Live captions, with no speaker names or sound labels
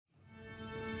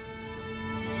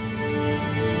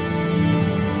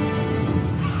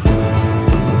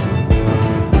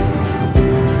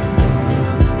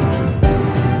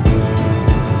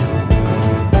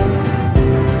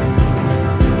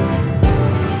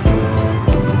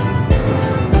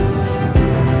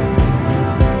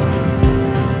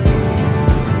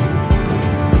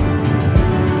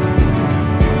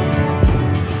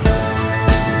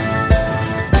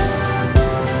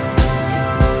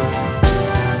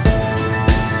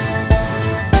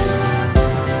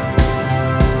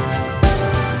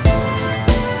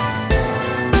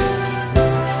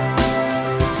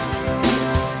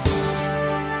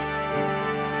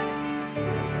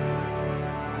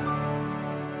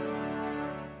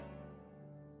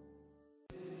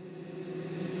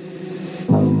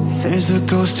There's a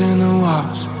ghost in the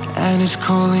walls, and it's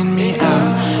calling me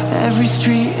out. Every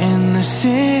street in the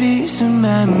city's a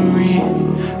memory.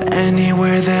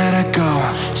 Anywhere that I go,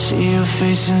 see your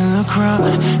face in the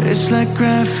crowd. It's like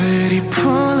gravity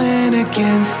pulling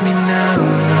against me now.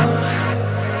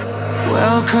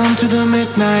 Welcome to the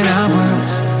midnight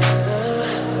hours.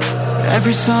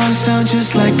 Every song sounds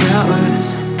just like ours.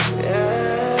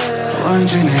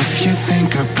 Wondering if you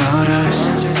think about us.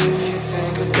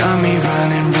 Got me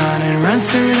running, run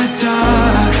through the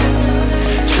dark.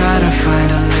 Try to find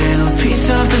a little piece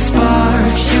of the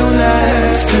spark you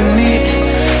left in me.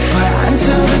 But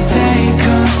until the day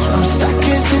comes, I'm stuck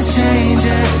as it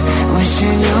changes.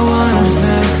 Wishing you're one of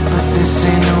them, but this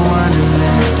ain't no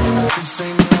Wonderland. This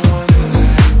ain't no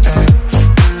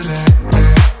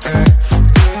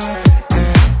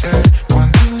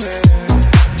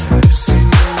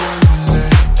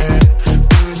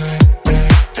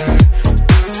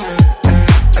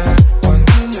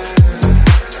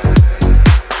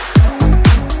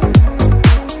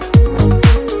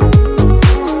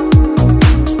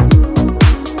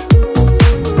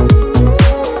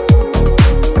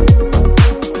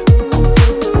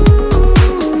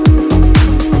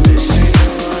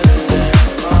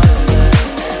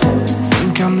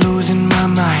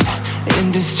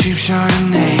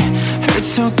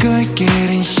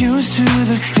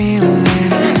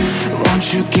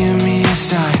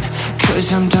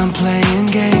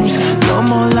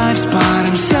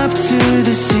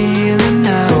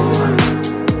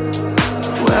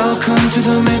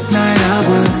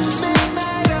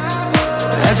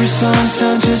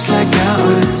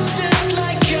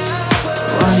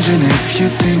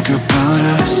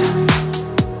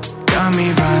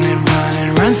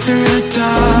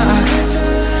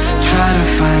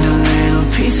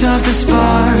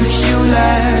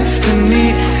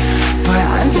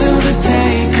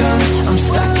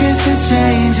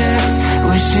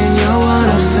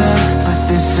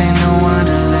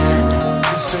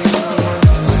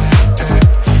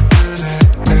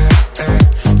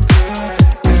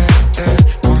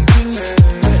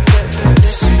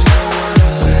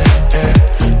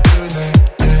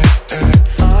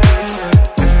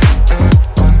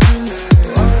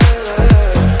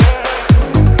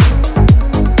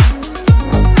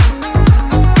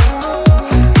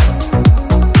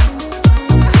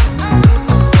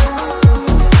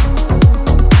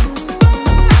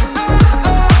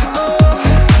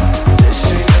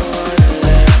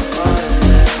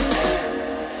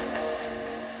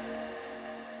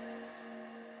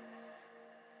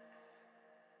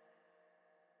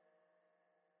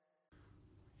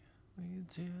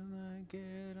till I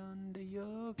get under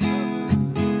your covers.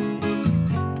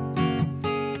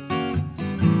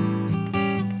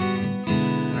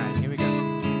 Alright, here we go.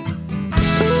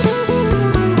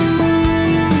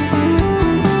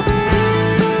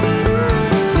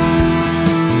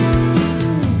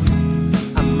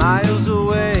 I'm miles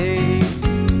away.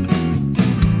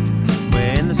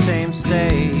 We're in the same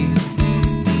state.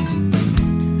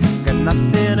 Got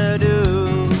nothing to do.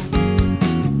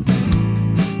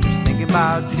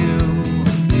 About you,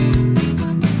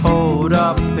 hold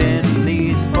up in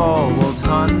these four walls,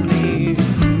 honey.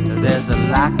 There's a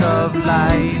lack of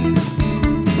light,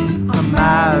 a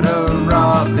matter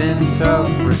of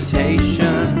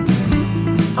interpretation.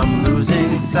 I'm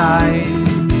losing sight.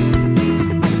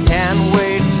 I can't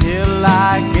wait till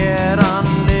I get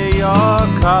under your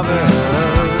covers.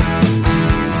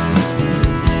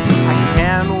 I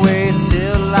can't wait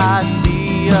till I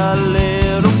see a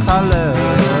little color.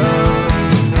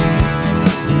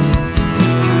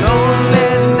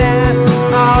 Loneliness,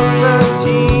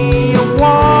 poverty, you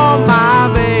want my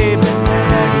baby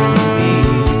next to me.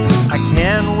 I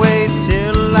can't wait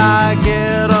till I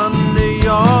get under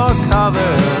your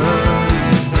covers.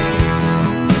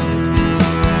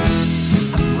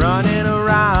 I'm running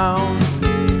around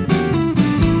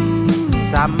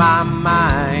inside my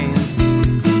mind,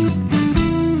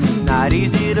 not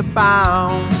easy to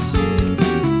bounce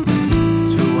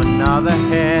to another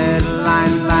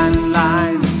headline, line.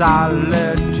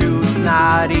 Solitude's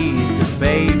not easy,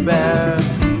 baby,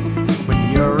 when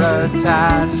you're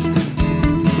attached.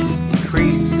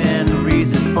 Increasing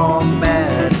reason for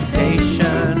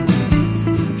meditation.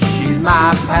 She's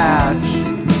my patch.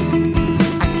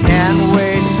 I can't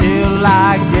wait till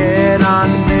I get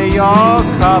under your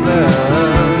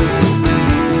covers.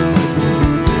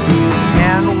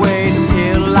 Can't wait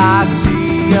till I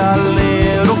see a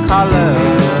little color.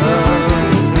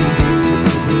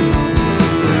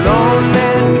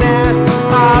 Loneliness,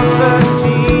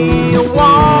 poverty, you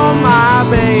want my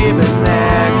baby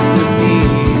next to me.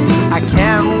 I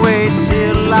can't wait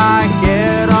till I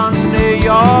get under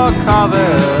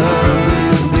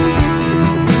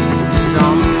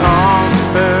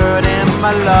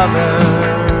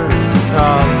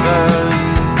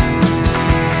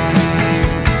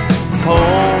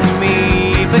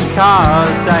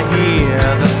 'cause I hear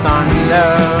the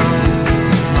thunder.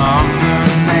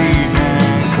 Comers, baby,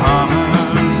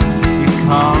 comers, you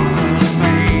comers,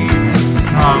 baby,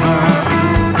 comers,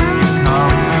 you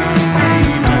comers,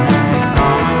 baby,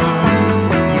 comers,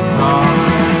 you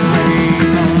comers, baby.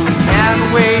 Can't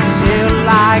wait till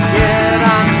I get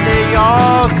under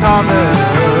your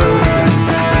covers.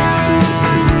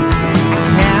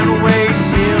 Can't wait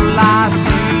till I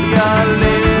see a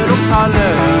little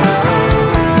color.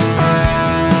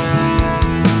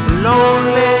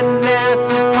 Loneliness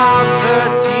is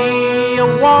poverty. I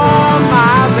want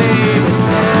my baby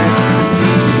next to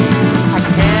me. I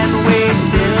can't wait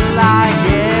till I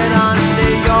get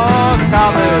under your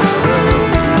covers.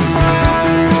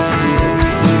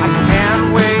 I can't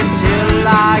wait till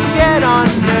I get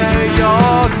under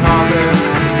your covers.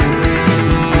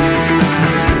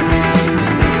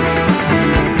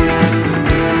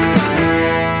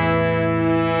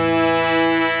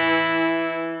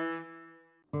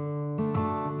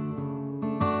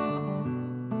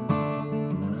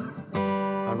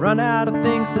 Run out of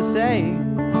things to say.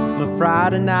 My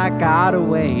Friday night got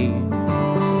away.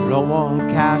 Low on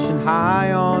cash and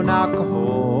high on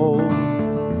alcohol.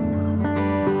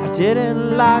 I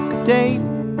didn't like a date.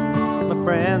 My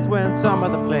friends went some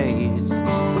other place.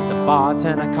 The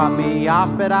bartender cut me off,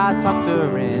 but I talked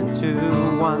her into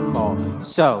one more.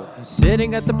 So,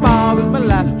 sitting at the bar with my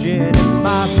last gin in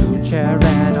my blue chair,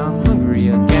 and I'm hungry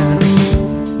again.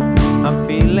 I'm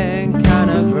feeling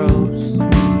kinda gross.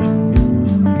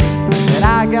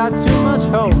 I got too much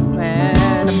hope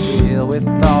and I feel with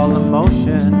all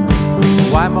emotion.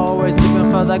 So I'm always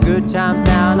looking for the good times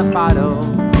down a bottle.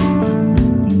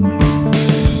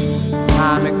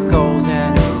 Time it goes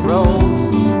and it rolls,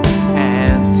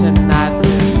 and tonight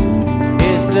this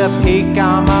is the peak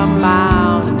on my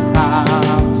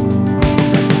mountaintop.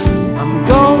 I'm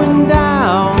going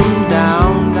down,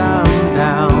 down, down,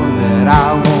 down, but I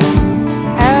won't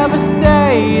ever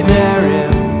stay there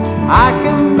if I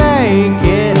can make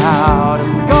it out.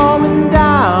 I'm going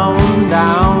down,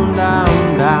 down,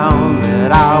 down, down,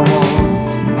 but I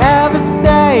won't ever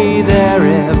stay there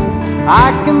if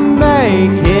I can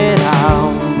make it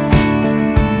out.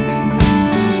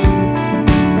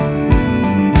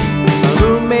 My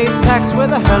roommate texts, where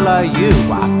the hell are you?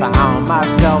 I found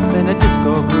myself in a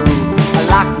disco groove. I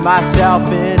locked myself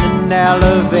in an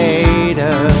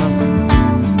elevator.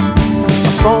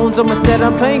 Phone's almost dead,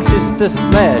 I'm playing Sister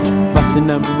Sledge, busting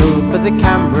a move for the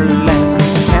camera lens.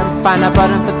 Can't find a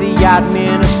button for the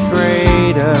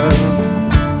administrator.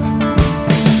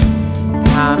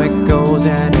 Time it goes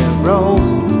and it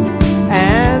rolls,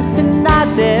 and tonight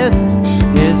this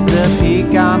is the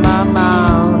peak on my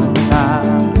mountaintop.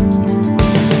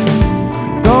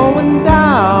 Going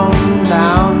down,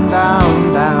 down,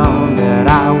 down, down, but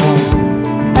I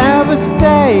won't ever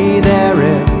stay there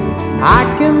if I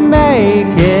can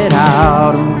make it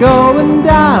out. I'm going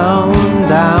down,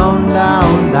 down,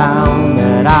 down, down,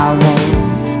 but I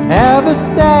won't ever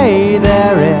stay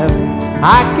there if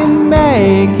I can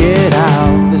make it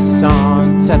out. The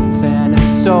sun sets and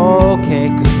it's okay,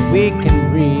 'cause we can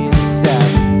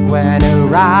reset when it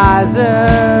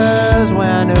rises,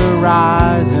 when it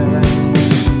rises.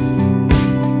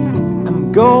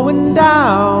 I'm going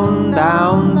down,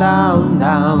 down, down,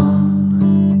 down.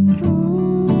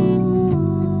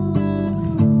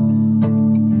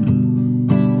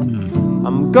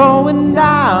 Going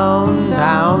down,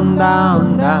 down,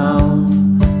 down, down,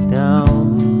 down,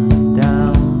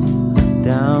 down,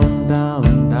 down,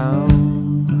 down, down.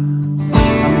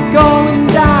 I'm going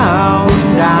down,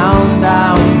 down,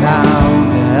 down, down,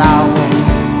 but I won't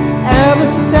ever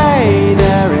stay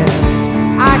there if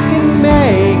I can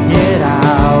make it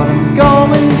out. I'm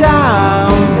going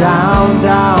down, down,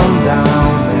 down, down,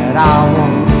 but I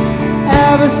won't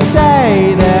ever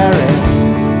stay there if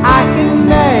I can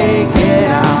make it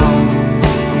out.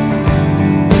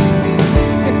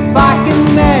 If I can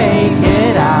make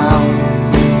it out.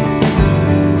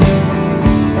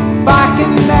 If I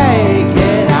can make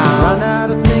it out. Run out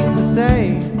of things to say.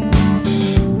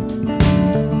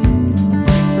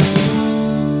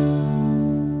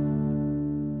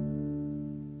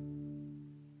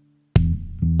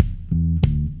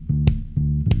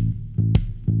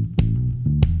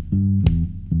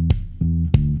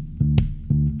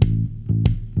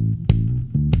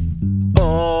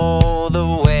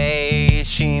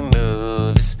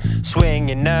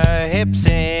 Swinging her hips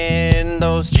in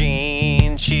those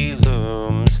jeans, she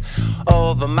looms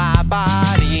over my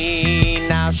body.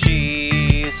 Now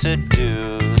she's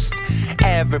seduced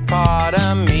every part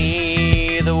of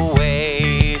me, the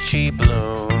way she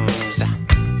blooms.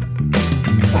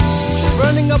 She's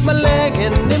running up my leg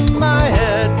and in my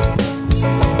head.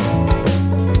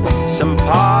 Some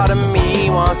part of me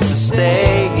wants to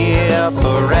stay here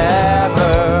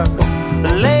forever,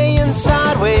 laying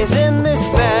sideways in this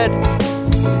bed.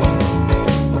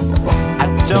 I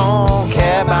don't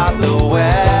care about the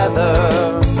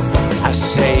weather. I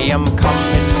say I'm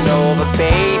coming over,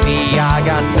 baby, I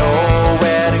got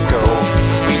nowhere to go.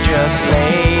 We just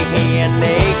lay here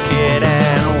naked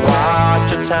and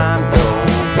watch the time go.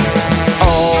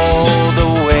 Oh, the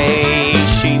way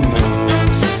she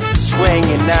moves,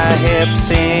 swinging her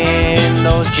hips in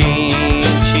those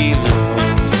jeans, she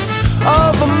looms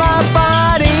over my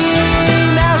body.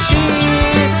 Now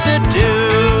she's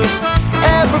seduced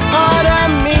every part of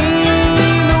me,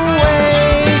 the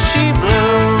way she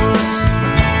blooms.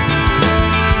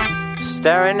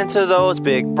 Staring into those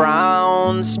big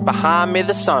browns, behind me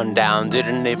the sundown,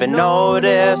 didn't even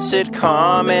notice it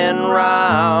coming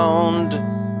round.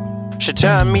 She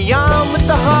turned me on with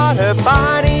the heart, her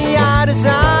body I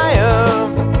desire.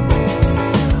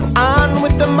 On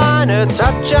with the minor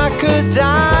touch, I could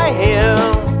die here.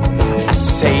 I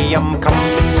say I'm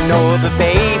coming over,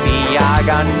 baby, I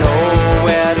got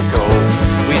nowhere to go.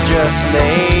 We just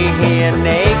lay here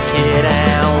naked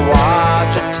and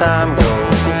watch the time go.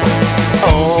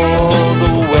 Oh,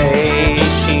 the way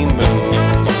she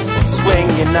moves,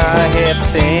 swinging her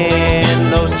hips in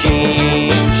those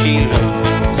jeans, she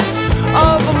looms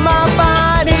over my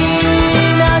body.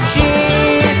 Now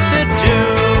she's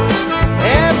seduced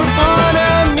every part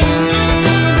of me,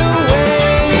 the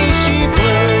way she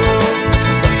blooms.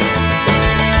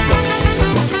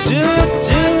 Do,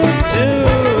 do, do.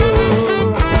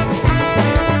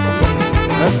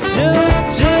 Do,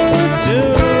 do, do.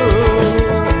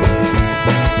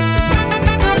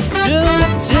 Do,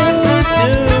 do,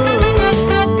 do.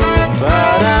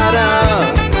 Ba-da-da.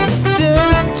 Do,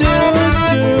 do,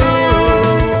 do.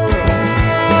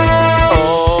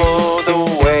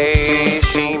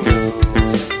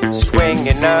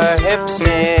 Swinging her hips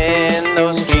in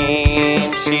those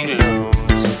jeans, she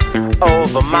looms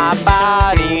over my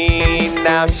body.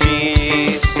 Now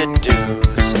she's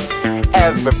seduced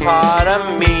every part of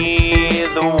me,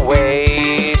 the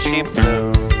way she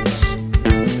blooms.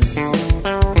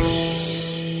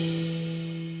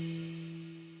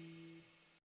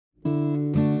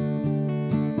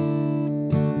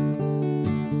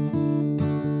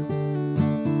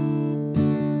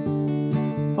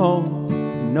 Oh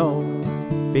no,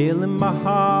 feeling my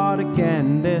heart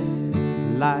again, this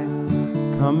life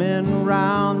coming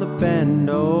round the bend.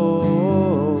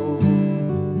 Oh,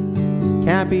 this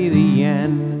can't be the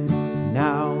end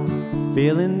now.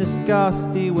 Feeling this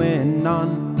gusty wind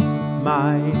on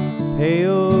my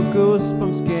pale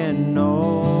goosebump skin.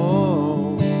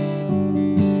 Oh,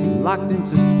 locked in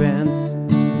suspense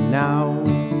now.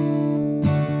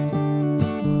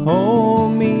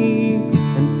 Hold me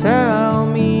and tell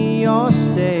me you're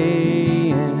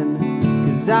staying,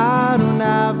 'cause I don't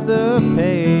have the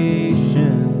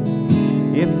patience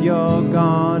if you're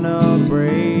gonna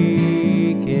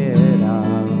break it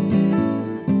off.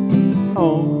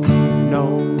 Oh no,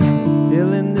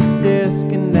 feeling this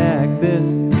disconnect, this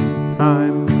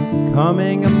time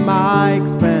coming at my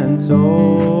expense.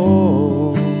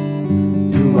 Oh,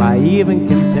 do I even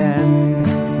contend?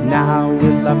 Now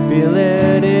will I feel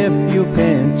it if you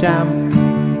pinch? Am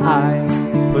I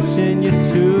pushing you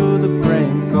to the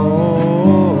brink?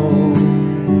 Oh,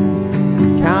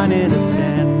 counting to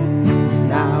 10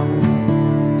 now.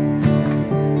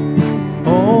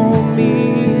 Hold me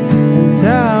and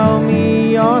tell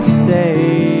me you're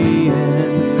staying,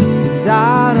 'cause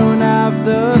I don't have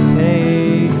the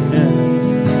patience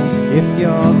if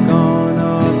you're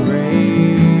gonna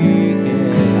break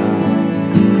it off.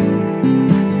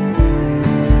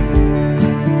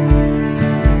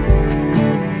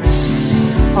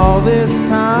 All this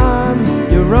time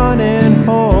you're running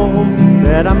home,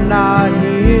 that I'm not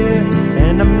here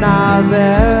and I'm not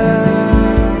there.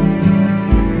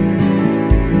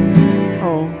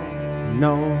 Oh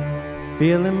no,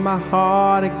 feeling my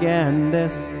heart again,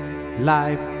 this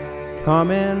life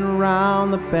coming round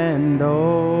the bend.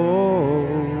 Oh,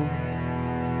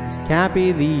 this can't be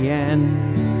the end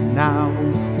now.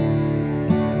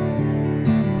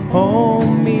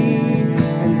 Hold me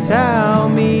and tell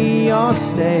me you're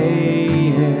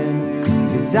staying,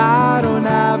 'cause I don't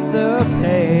have the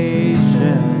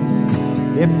patience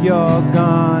if you're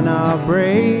gonna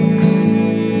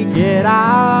break it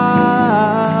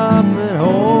off. But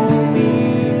hold me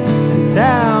and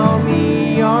tell me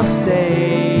you're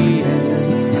staying,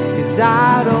 'cause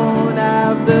I don't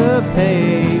have the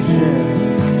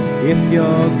patience if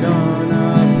you're gonna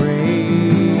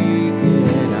break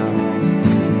it off.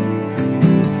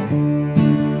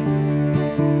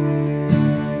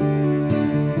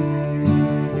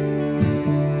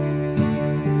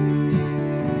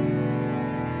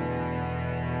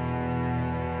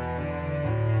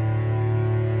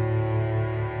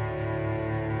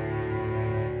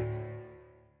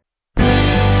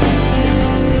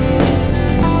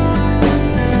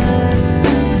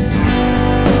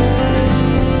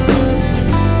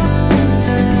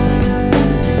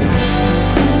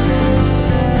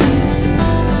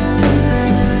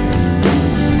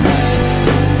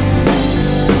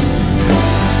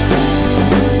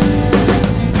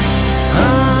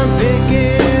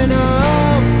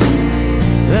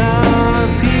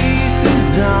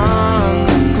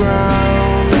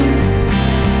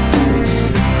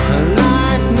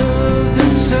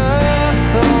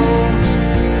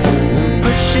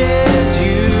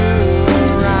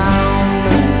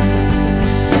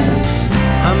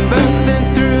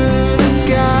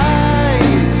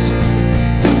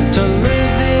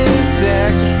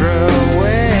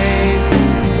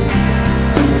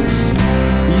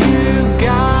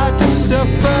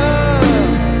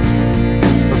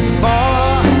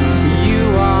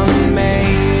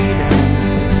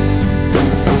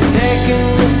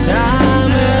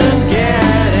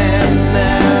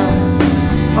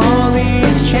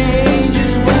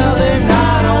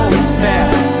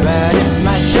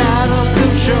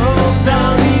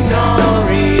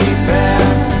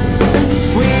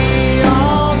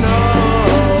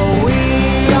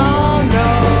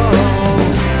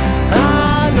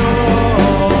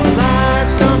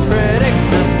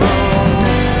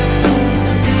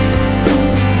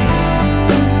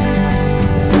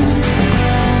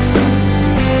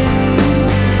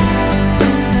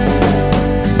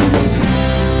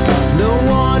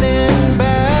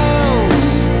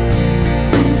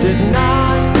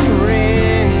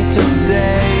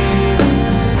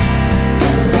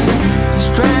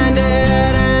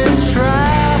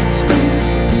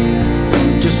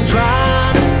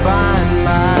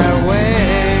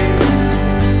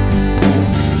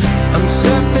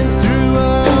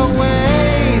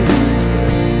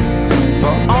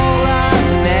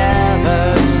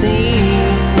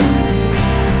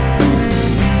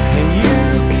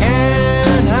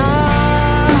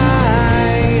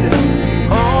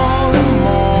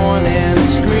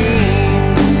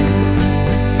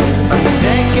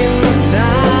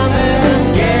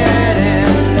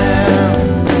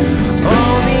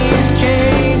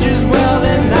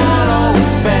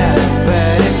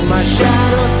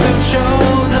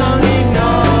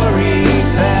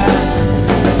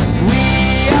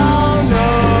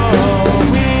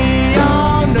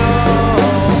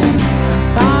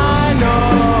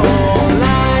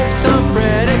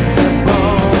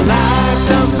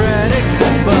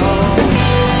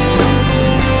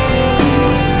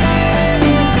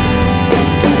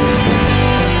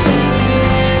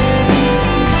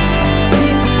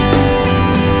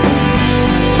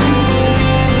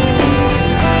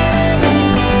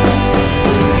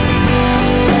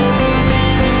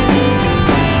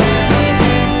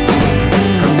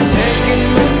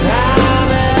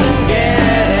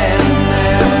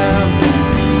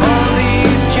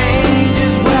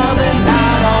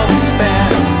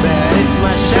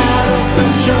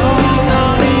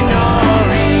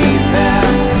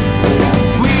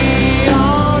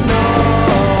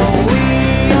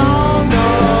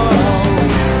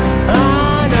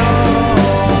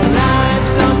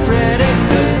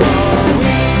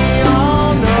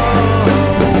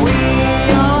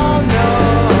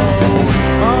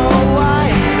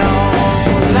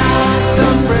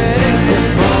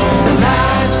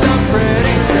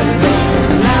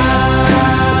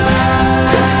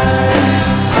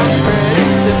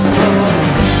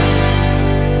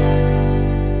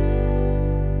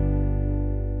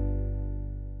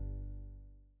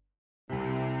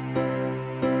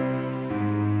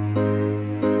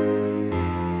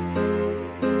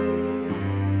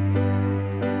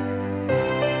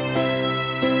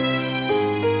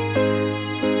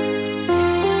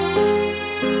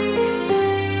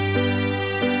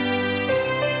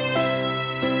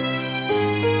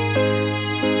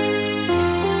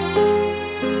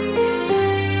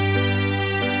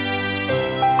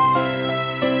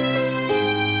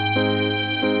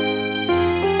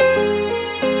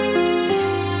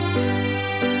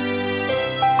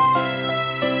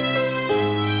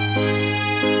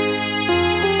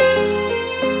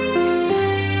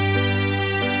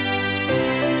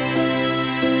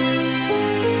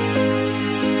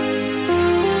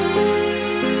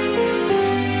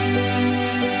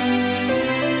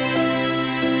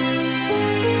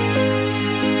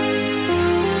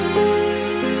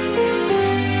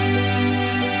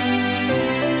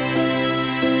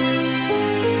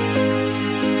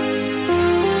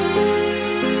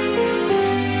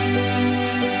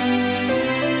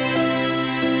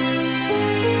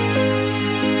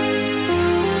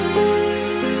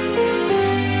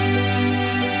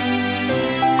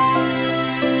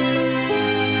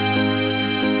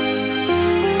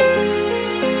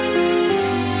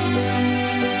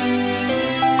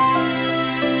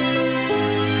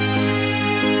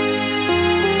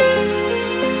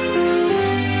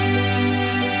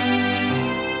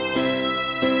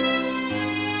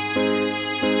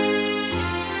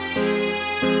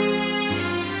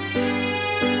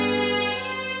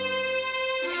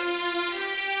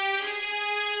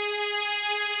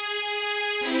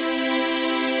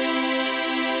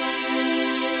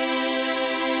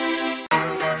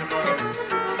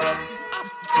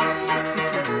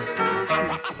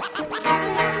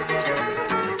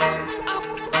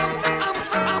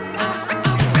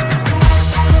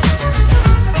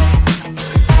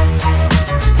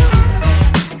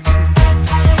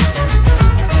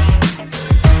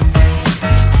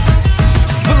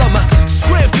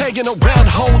 in a round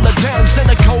hole, a down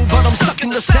center cold, but I'm stuck in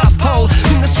the South Pole.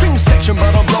 In the string section, but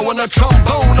I'm blowing a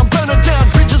trombone. I'm burning down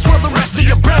bridges while the rest of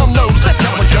your brown nose. That's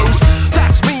how it goes.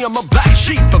 That's me, I'm a black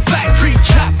sheep, a factory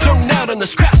chap thrown out in the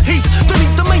scrap heap.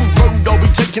 Beneath the main road, I'll be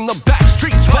taking the back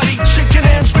streets, but eat chicken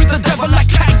hands with the devil like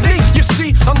Cagney. You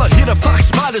see, I'm not here to fuck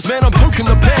spiders, man, I'm poking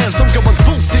the bears. I'm going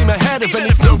full steam ahead, even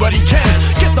if nobody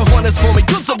cares. Get the harness for me,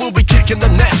 cause I will be kicking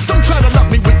the nest. Don't try to love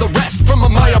me with the rest from a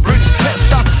Myers-Briggs test.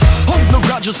 I hold no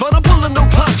grudges, but I'm pulling no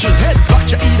punches. Head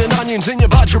butt, you're eating onions in your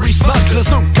budgery smugglers.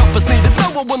 No compass needed,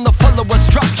 no one when the follower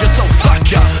structure. So fuck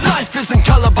ya, life isn't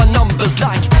colored by numbers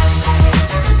like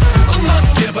I'm not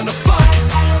giving a fuck.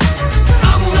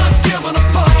 I'm not giving a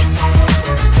fuck.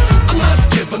 I'm not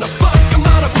giving a fuck. I'm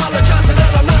not apologizing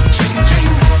and I'm not changing.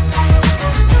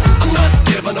 I'm not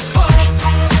giving a fuck.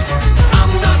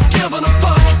 I'm not giving a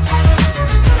fuck.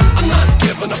 I'm not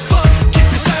giving a fuck. Keep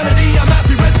your sanity, I'm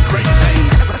happy with crazy.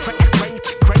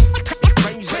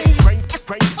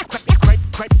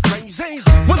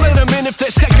 Well, let them in if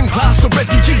they're second class or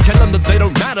refugee. Tell them that they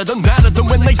don't matter, then matter than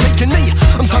when they take a knee.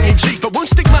 I'm tongue-in-cheek, but won't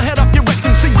stick my head up your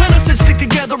rectum. See, when I said stick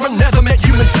together, I never met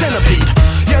human centipede.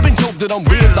 Yeah, I've been told that I'm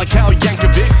weird, like how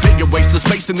Yankovic. Bigger waste of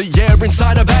space in the air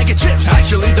inside a bag of chips.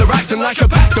 Actually, they're acting like a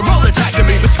pack, they're all attacking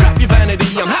me. But scrap your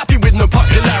vanity, I'm happy with no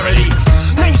popularity.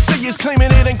 Naysayers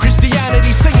claiming it ain't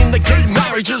Christianity, saying that gay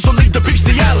marriages will lead to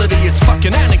bestiality. It's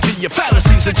fucking anarchy, your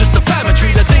fallacies are just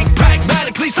defamatory. To think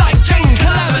pragmatically's like chain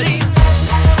calamity.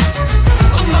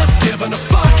 I'm not giving a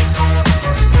fuck.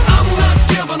 I'm not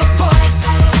giving a fuck.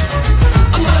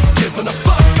 I'm not giving a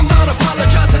fuck. I'm not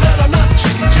apologizing and I'm not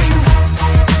changing.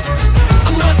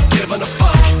 I'm not giving a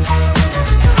fuck.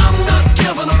 I'm not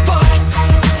giving a fuck.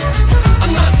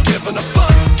 I'm not giving a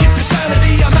fuck. Keep your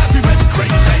sanity, I'm happy with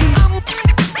crazy.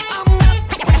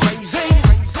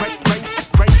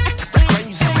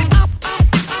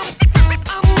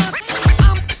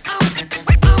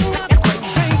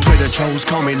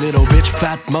 Call me little bitch,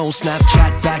 fat mo,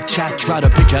 Snapchat, back chat, try to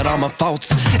pick out all my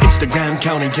faults. Instagram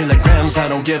counting kilograms, I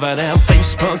don't give a damn.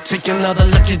 Facebook, take another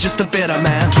look, you're just a bitter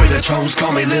man. Twitter trolls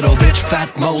call me little bitch,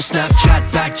 fat mo,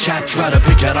 Snapchat, back chat, try to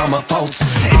pick out all my faults.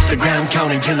 Instagram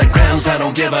counting kilograms, I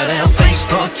don't give a damn.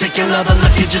 Facebook, take another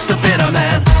look, you're just a bitter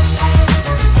man.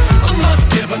 I'm not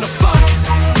giving a fuck.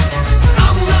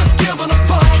 I'm not giving a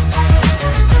fuck.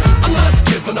 I'm not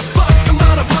giving a fuck. I'm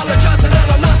not apologizing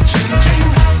and I'm not changing.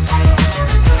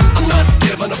 I'm not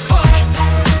giving a fuck.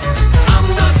 I'm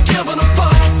not giving a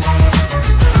fuck.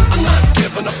 I'm not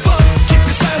giving a fuck. Keep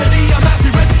your sanity, I'm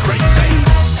happy with crazy.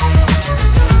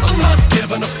 I'm not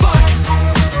giving a fuck.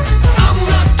 I'm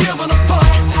not giving a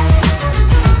fuck.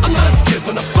 I'm not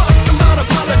giving a fuck. I'm not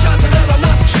apologizing and I'm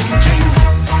not changing.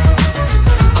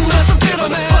 I'm not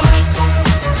giving a fuck.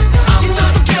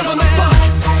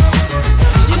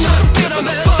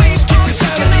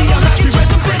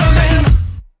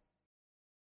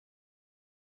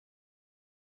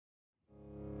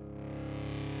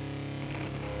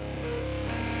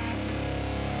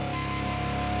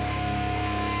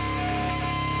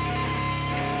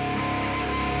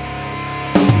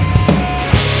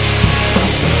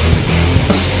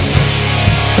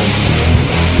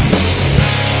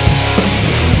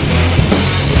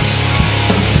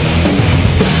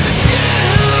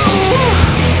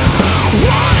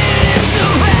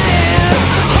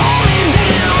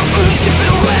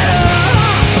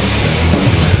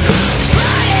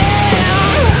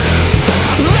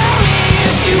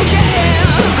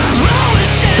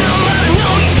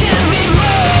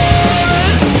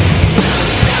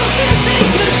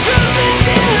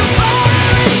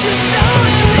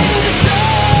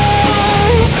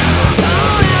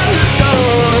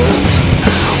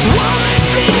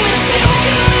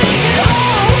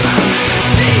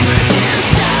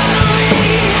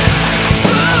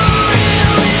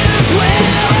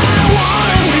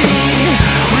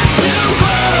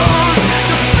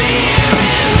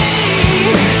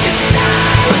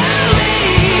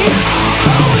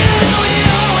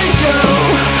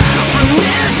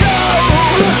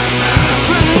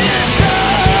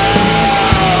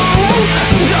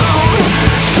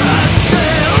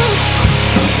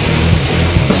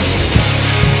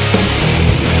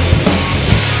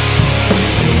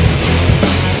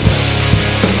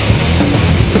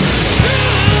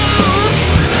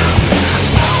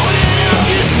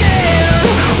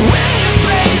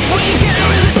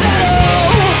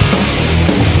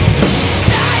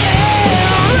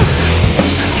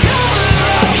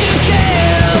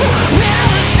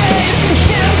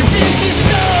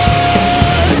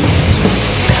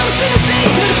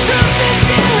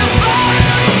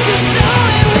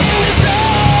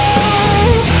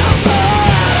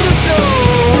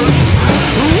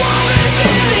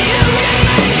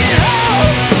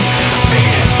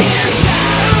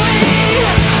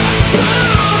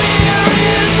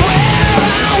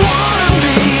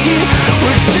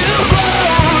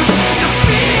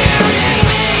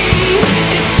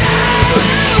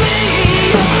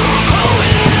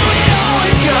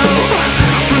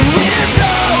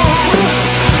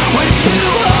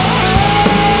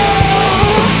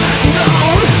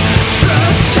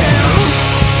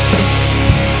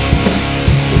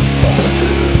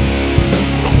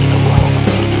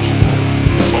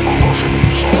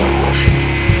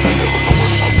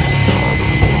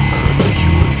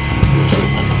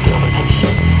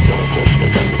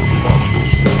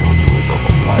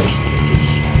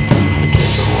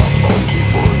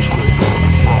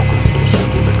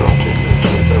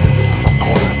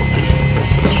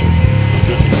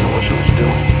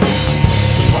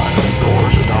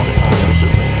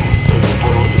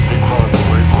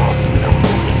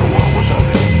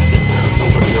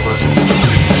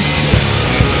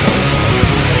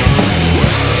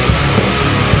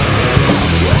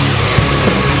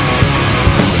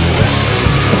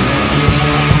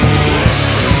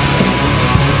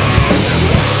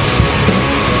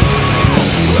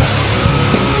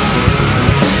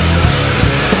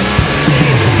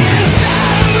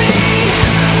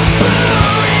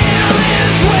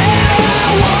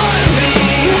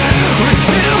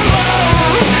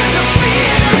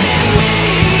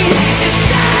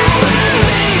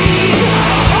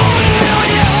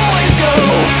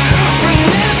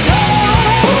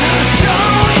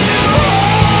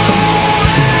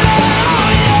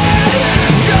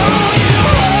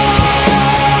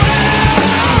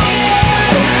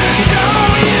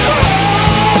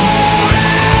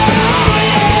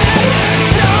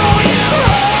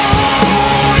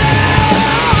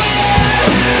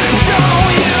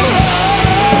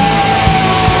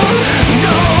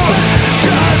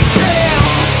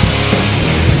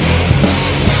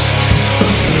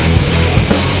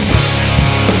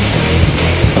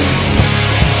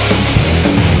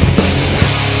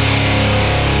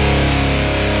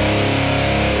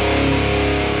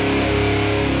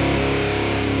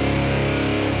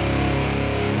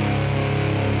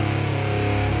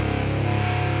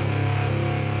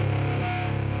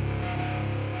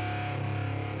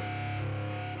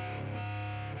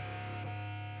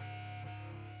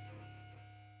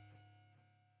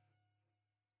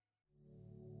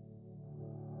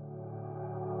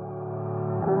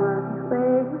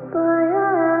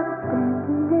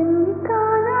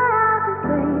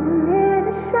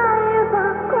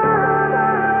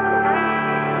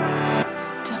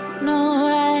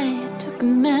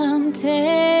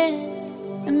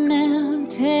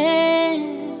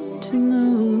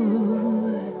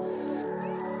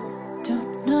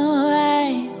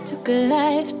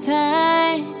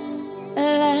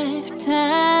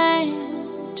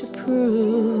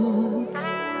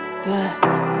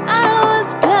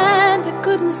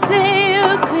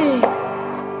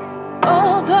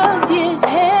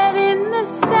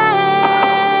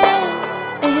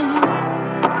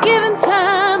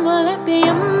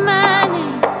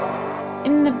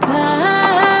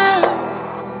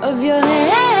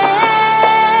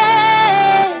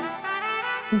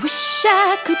 wish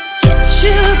I could get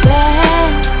you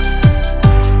back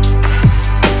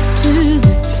to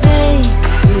the place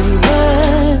you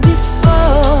were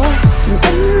before.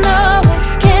 I know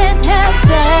I can't have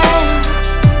that.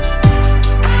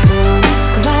 Don't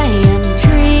ask why I'm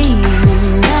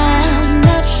dreaming, I'm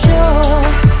not sure.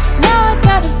 Now I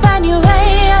gotta find you way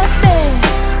up there.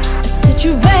 I said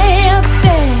you way up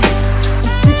there. I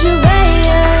said you way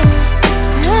up.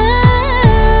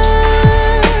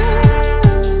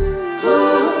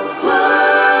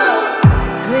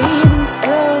 Breathing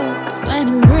slow, 'cause when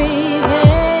I'm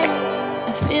breathing,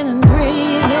 I feel I'm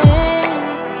breathing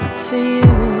for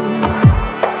you.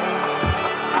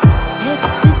 Head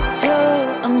to toe,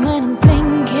 and when I'm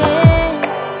thinking,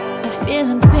 I feel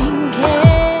I'm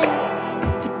thinking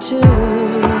for two.